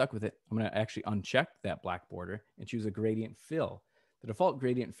 You're not stuck with it. I'm going to actually uncheck that black border and choose a gradient fill. The default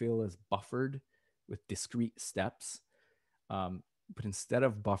gradient fill is buffered with discrete steps. But instead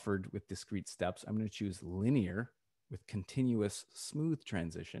of buffered with discrete steps, I'm going to choose linear with continuous smooth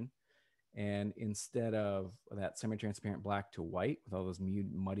transition. And instead of that semi-transparent black to white with all those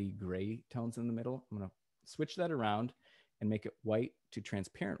muddy gray tones in the middle, I'm going to switch that around and make it white to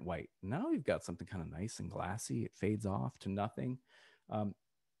transparent white. Now we've got something kind of nice and glassy. It fades off to nothing.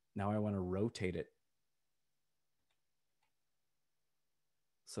 Now I want to rotate it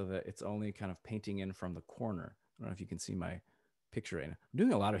so that it's only kind of painting in from the corner. I don't know if you can see my picture right now. I'm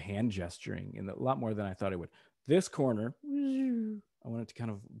doing a lot of hand gesturing and a lot more than I thought I would. This corner, I want it to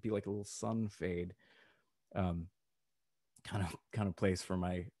kind of be like a little sun fade, kind of place for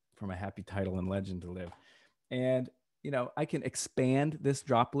my happy title and legend to live. And you know, I can expand this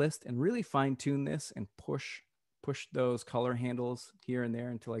drop list and really fine tune this and push those color handles here and there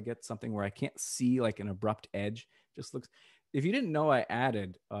until I get something where I can't see like an abrupt edge. Just looks. If you didn't know I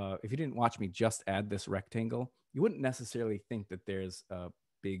added, if you didn't watch me just add this rectangle, you wouldn't necessarily think that there's a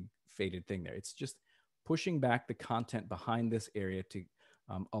big faded thing there. It's just pushing back the content behind this area to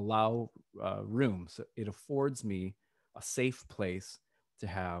allow room. So it affords me a safe place to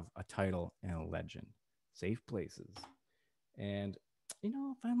have a title and a legend. Safe places. And, you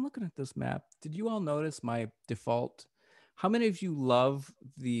know, if I'm looking at this map, did you all notice my default? How many of you love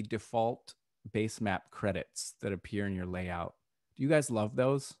the default base map credits that appear in your layout? Do you guys love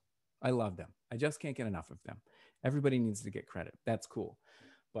those? I love them. I just can't get enough of them. Everybody needs to get credit. That's cool.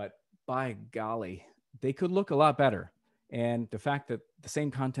 But by golly, they could look a lot better. And the fact that the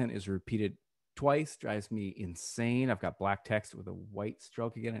same content is repeated twice drives me insane. I've got black text with a white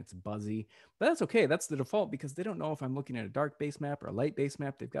stroke again. It's buzzy, but that's okay. That's the default because they don't know if I'm looking at a dark base map or a light base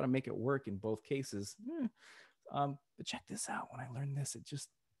map. They've got to make it work in both cases. But check this out. When I learned this, it just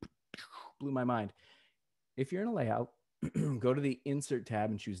blew my mind. If you're in a layout, go to the insert tab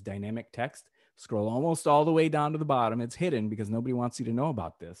and choose dynamic text. Scroll almost all the way down to the bottom. It's hidden because nobody wants you to know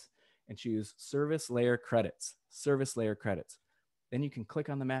about this. And choose service layer credits, service layer credits. Then you can click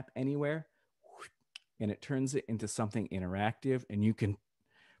on the map anywhere and it turns it into something interactive. And you can,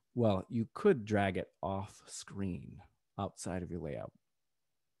 well, you could drag it off screen outside of your layout,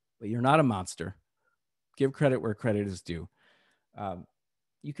 but you're not a monster. Give credit where credit is due.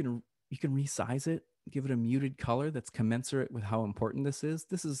 You can resize it, give it a muted color that's commensurate with how important this is.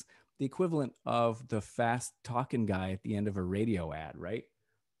 This is the equivalent of the fast talking guy at the end of a radio ad, right?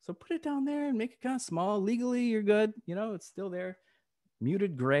 So put it down there and make it kind of small. Legally, you're good. You know, it's still there.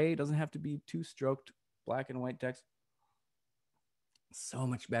 Muted gray, doesn't have to be too stroked, black and white text. So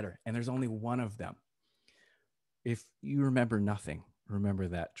much better. And there's only one of them. If you remember nothing, remember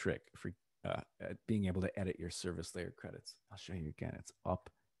that trick for being able to edit your service layer credits. I'll show you again. It's up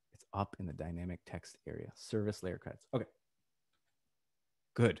in the dynamic text area, service layer credits. Okay,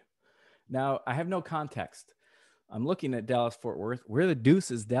 good. Now I have no context. I'm looking at Dallas-Fort Worth. Where the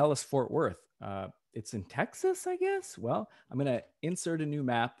deuce is Dallas-Fort Worth? It's in Texas, I guess. Well, I'm going to insert a new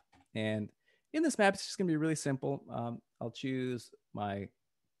map. And in this map, it's just going to be really simple. I'll choose my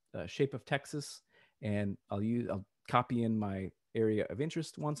shape of Texas, and I'll copy in my area of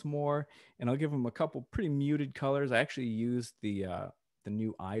interest once more, and I'll give them a couple pretty muted colors. I actually used the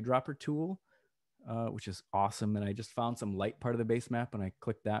new eyedropper tool, which is awesome. And I just found some light part of the base map, and I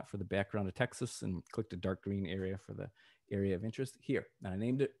clicked that for the background of Texas and clicked a dark green area for the area of interest here. And I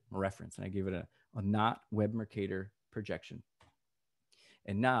named it reference, and I gave it a not web Mercator projection.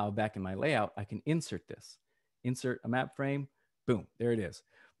 And now back in my layout, I can insert this, insert a map frame. Boom, there it is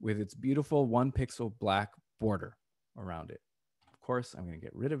with its beautiful 1 pixel black border around it. Of course, I'm going to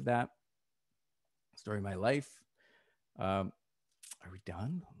get rid of that. Story of my life. Are we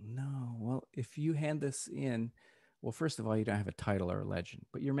done? No. Well, if you hand this in, well, first of all, you don't have a title or a legend,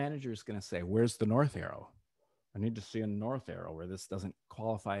 but your manager is going to say, where's the north arrow? I need to see a north arrow where this doesn't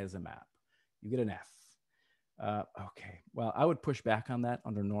qualify as a map. You get an F. Okay. Well, I would push back on that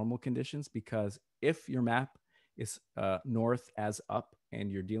under normal conditions, because if your map is north as up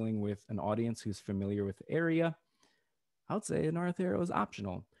and you're dealing with an audience who's familiar with the area, I would say a north arrow is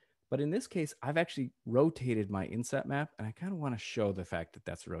optional. But in this case, I've actually rotated my inset map, and I kind of want to show the fact that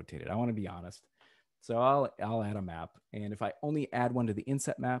that's rotated. I want to be honest. So I'll add a map. And if I only add one to the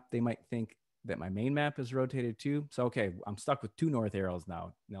inset map, they might think that my main map is rotated too. So, okay, I'm stuck with 2 north arrows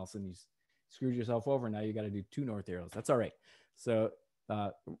now. Nelson, you screwed yourself over. Now you got to do 2 north arrows. That's all right. So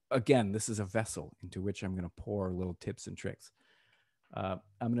again, this is a vessel into which I'm going to pour little tips and tricks. I'm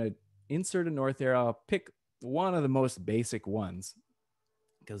going to insert a north arrow. I'll pick one of the most basic ones,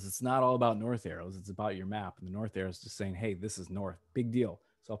 because it's not all about north arrows. It's about your map. And the north arrow is just saying, hey, this is north. Big deal.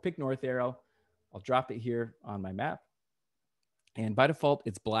 So I'll pick north arrow. I'll drop it here on my map. And by default,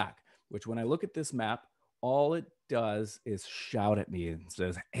 it's black, which when I look at this map, all it does is shout at me and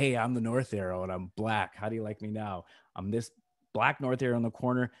says, hey, I'm the north arrow and I'm black. How do you like me now? I'm this black north arrow in the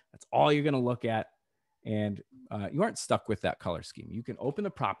corner. That's all you're going to look at. And you aren't stuck with that color scheme. You can open the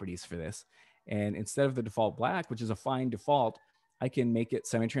properties for this. And instead of the default black, which is a fine default, I can make it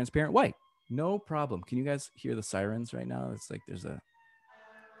semi-transparent white. No problem. Can you guys hear the sirens right now? It's like there's a...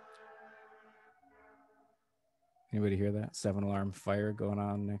 Anybody hear that? 7-alarm fire going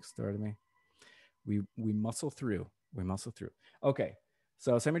on next door to me. We muscle through. We muscle through. Okay.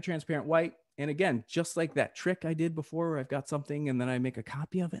 So semi-transparent white. And again, just like that trick I did before where I've got something and then I make a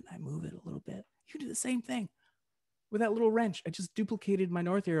copy of it and I move it a little bit. You can do the same thing with that little wrench. I just duplicated my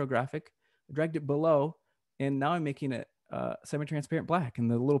north arrow graphic, dragged it below, and now I'm making it semi-transparent black. And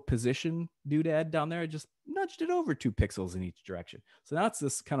the little position doodad down there, I just nudged it over 2 pixels in each direction. So now it's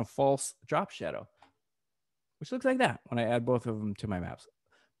this kind of false drop shadow, which looks like that when I add both of them to my maps.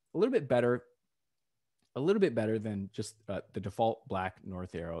 A little bit better than just the default black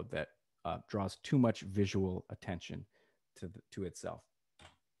north arrow that draws too much visual attention to itself.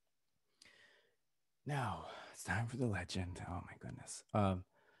 Now it's time for the legend. Oh my goodness.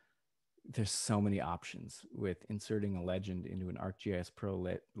 There's so many options with inserting a legend into an ArcGIS Pro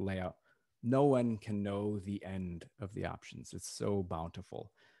layout. No one can know the end of the options. It's so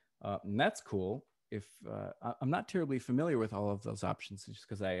bountiful. And that's cool. If I'm not terribly familiar with all of those options, just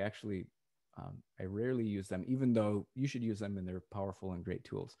because I actually, I rarely use them, even though you should use them and they're powerful and great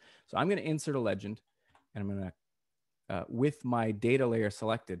tools. So I'm going to insert a legend, and I'm going to, with my data layer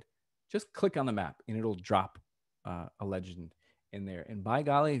selected, just click on the map and it'll drop a legend in there. And by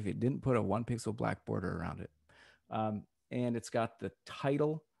golly, if it didn't put a 1 pixel black border around it. And it's got the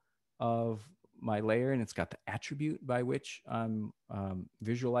title of my layer, and it's got the attribute by which I'm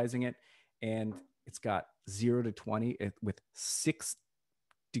visualizing it. And it's got 0 to 20 with 6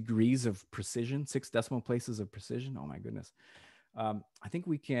 degrees of precision, 6 decimal places of precision. Oh my goodness. I think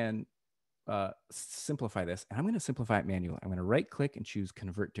we can simplify this. And I'm going to simplify it manually. I'm going to right click and choose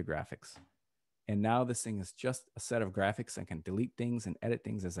convert to graphics. And now this thing is just a set of graphics. I can delete things and edit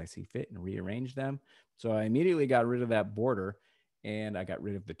things as I see fit and rearrange them. So I immediately got rid of that border, and I got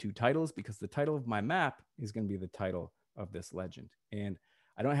rid of the 2 titles, because the title of my map is going to be the title of this legend. And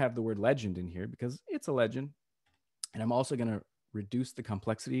I don't have the word legend in here because it's a legend. And I'm also going to reduce the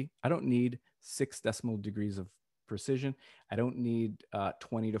complexity. I don't need 6 decimal degrees of precision. I don't need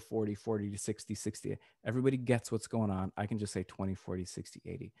 20 to 40, 40 to 60, 60. Everybody gets what's going on. I can just say 20, 40, 60,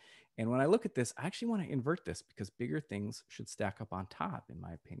 80. And when I look at this, I actually want to invert this, because bigger things should stack up on top, in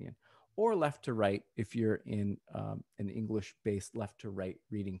my opinion, or left to right if you're in an English-based left to right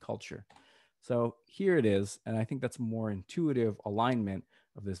reading culture. So here it is. And I think that's more intuitive alignment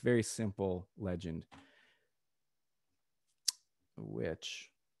of this very simple legend, which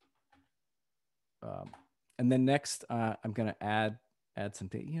and then next I'm going to add some,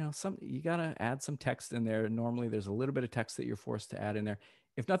 you got to add some text in there. Normally there's a little bit of text that you're forced to add in there.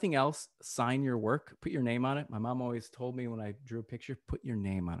 If nothing else, sign your work, put your name on it. My mom always told me when I drew a picture, put your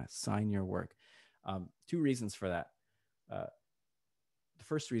name on it, sign your work. 2 reasons for that. The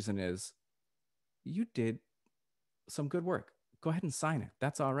first reason is you did some good work. Go ahead and sign it.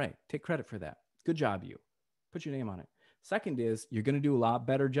 That's all right. Take credit for that. Good job, you. Put your name on it. Second is you're going to do a lot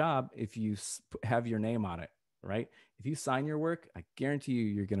better job if you have your name on it, right? If you sign your work, I guarantee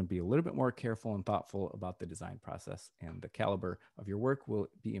you're going to be a little bit more careful and thoughtful about the design process, and the caliber of your work will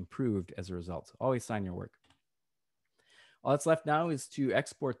be improved as a result. So always sign your work. All that's left now is to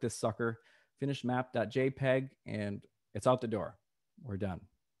export this sucker, finished map.jpg, and it's out the door. We're done.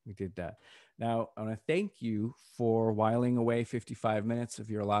 We did that. Now, I want to thank you for whiling away 55 minutes of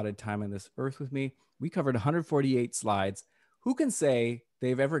your allotted time on this earth with me. We covered 148 slides. Who can say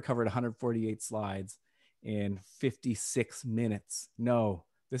they've ever covered 148 slides in 56 minutes? No,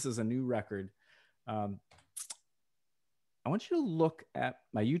 this is a new record. I want you to look at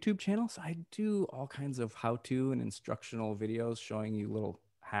my YouTube channel. So I do all kinds of how-to and instructional videos showing you little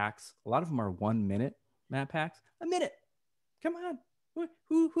hacks. A lot of them are 1 minute map hacks. A minute. Come on.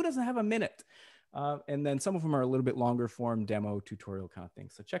 Who doesn't have a minute? And then some of them are a little bit longer form demo tutorial kind of thing.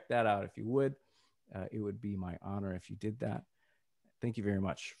 So check that out if you would. It would be my honor if you did that. Thank you very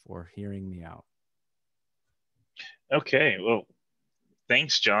much for hearing me out. Okay, well,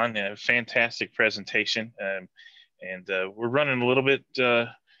 thanks, John. Fantastic presentation. And we're running a little bit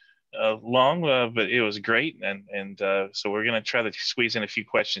long, but it was great. And so we're going to try to squeeze in a few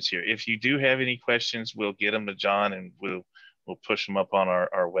questions here. If you do have any questions, we'll get them to John, and we'll push them up on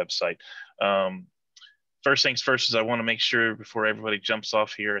our website. First things first is I want to make sure before everybody jumps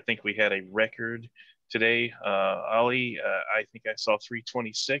off here, I think we had a record today. Ollie, I think I saw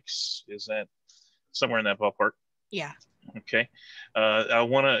 326. Is that somewhere in that ballpark? Yeah. Okay. I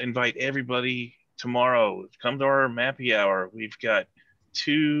want to invite everybody tomorrow. Come to our Mappy Hour. We've got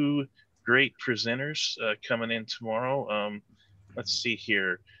 2 great presenters coming in tomorrow. Let's see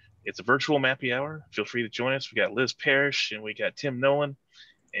here. It's a virtual Mappy Hour. Feel free to join us. We got Liz Parrish and we got Tim Nolan,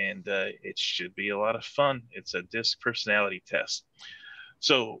 and it should be a lot of fun. It's a DISC personality test.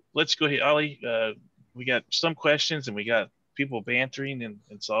 So let's go ahead, Ollie. We got some questions and we got people bantering, and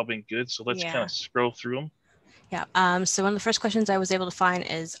it's all been good. So let's kind of scroll through them. Yeah. So one of the first questions I was able to find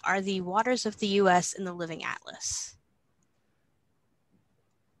is, are the waters of the U.S. in the Living Atlas?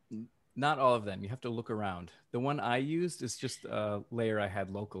 Not all of them. You have to look around. The one I used is just a layer I had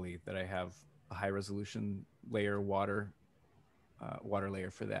locally that I have a high resolution layer water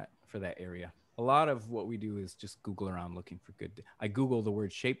layer for that area. A lot of what we do is just Google around looking for good. I Google the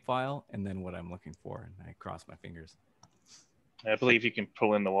word shapefile and then what I'm looking for, and I cross my fingers. I believe you can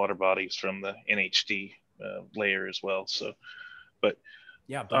pull in the water bodies from the NHD layer as well. So, but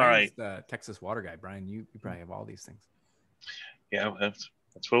yeah, Brian's the Texas water guy. Brian, you probably have all these things. Yeah,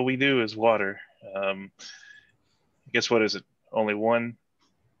 that's what we do is water. I guess what is it? Only one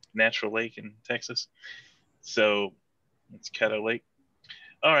natural lake in Texas. So it's Caddo Lake.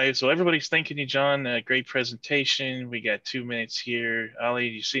 All right, so everybody's thanking you, John. Great presentation. We got 2 minutes here. Ali,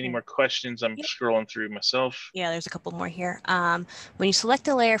 do you see any more questions? I'm scrolling through myself. Yeah, there's a couple more here. When you select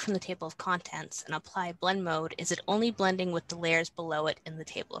a layer from the table of contents and apply blend mode, is it only blending with the layers below it in the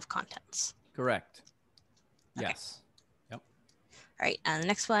table of contents? Correct. Okay. Yes. Yep. All right, and the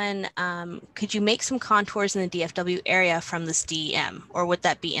next one, could you make some contours in the DFW area from this DEM, or would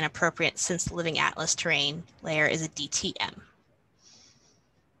that be inappropriate since the Living Atlas terrain layer is a DTM?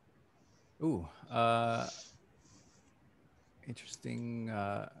 Ooh, interesting.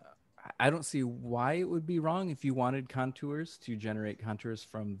 I don't see why it would be wrong if you wanted contours to generate contours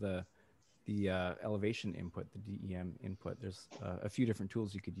from the elevation input, the DEM input. There's a few different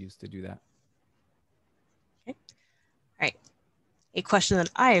tools you could use to do that. Okay. All right. A question that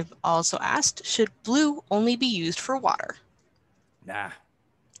I've also asked, should blue only be used for water? Nah.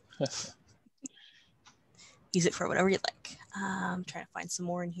 Use it for whatever you like. I'm trying to find some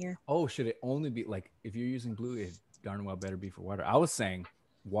more in here. Oh, should it only be like, if you're using blue, it darn well better be for water. I was saying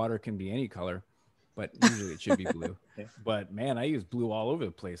water can be any color, but usually it should be blue. Yeah. But man, I use blue all over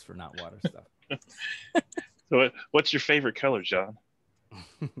the place for not water stuff. So what's your favorite color, John?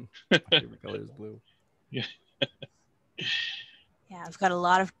 My favorite color is blue. Yeah. Yeah, I've got a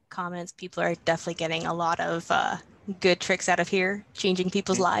lot of comments. People are definitely getting a lot of good tricks out of here, changing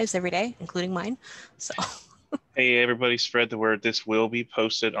people's lives every day, including mine. So, hey, everybody, spread the word. This will be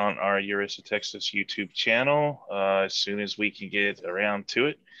posted on our Eureka, Texas YouTube channel as soon as we can get around to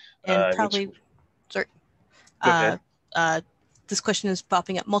it. and probably, sorry. Go ahead. This question is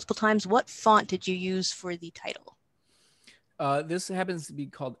popping up multiple times. What font did you use for the title? This happens to be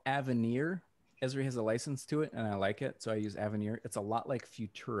called Avenir. Esri has a license to it, and I like it, so I use Avenir. It's a lot like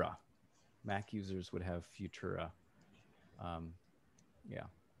Futura. Mac users would have Futura. Yeah.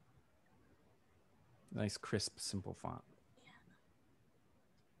 Nice, crisp, simple font.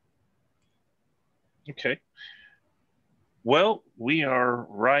 Okay. Well, we are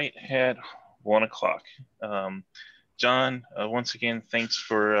right at 1 o'clock. John, once again, thanks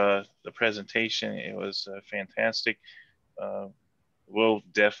for the presentation. It was fantastic. We'll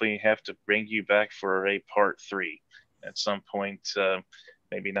definitely have to bring you back for a part 3 at some point.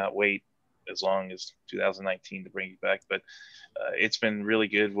 Maybe not wait as long as 2019 to bring you back, but it's been really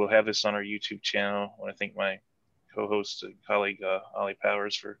good. We'll have this on our YouTube channel. I want to thank my co-host and colleague Ollie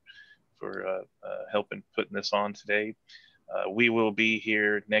Powers for helping putting this on today. We will be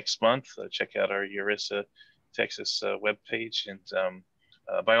here next month. Check out our Eureka, Texas webpage, and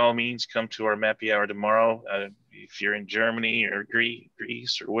by all means, come to our Mappy Hour tomorrow. If you're in Germany or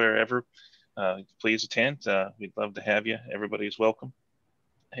Greece or wherever, please attend. We'd love to have you. Everybody's welcome.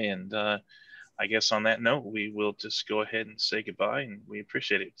 And I guess on that note, we will just go ahead and say goodbye, and we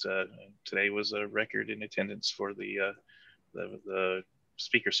appreciate it. Today was a record in attendance for the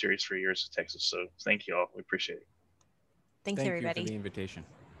speaker series for Years of Texas. So thank you all. We appreciate it. Thanks, Thank everybody. you for the invitation.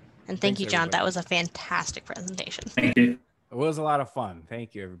 And thank you, John. Everybody. That was a fantastic presentation. Thank you. It was a lot of fun.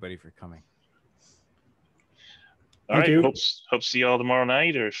 Thank you, everybody, for coming. All Thank right. you. Hope to see you all tomorrow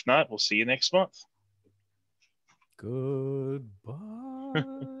night, or if not, we'll see you next month. Goodbye.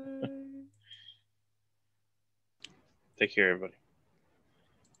 Take care, everybody.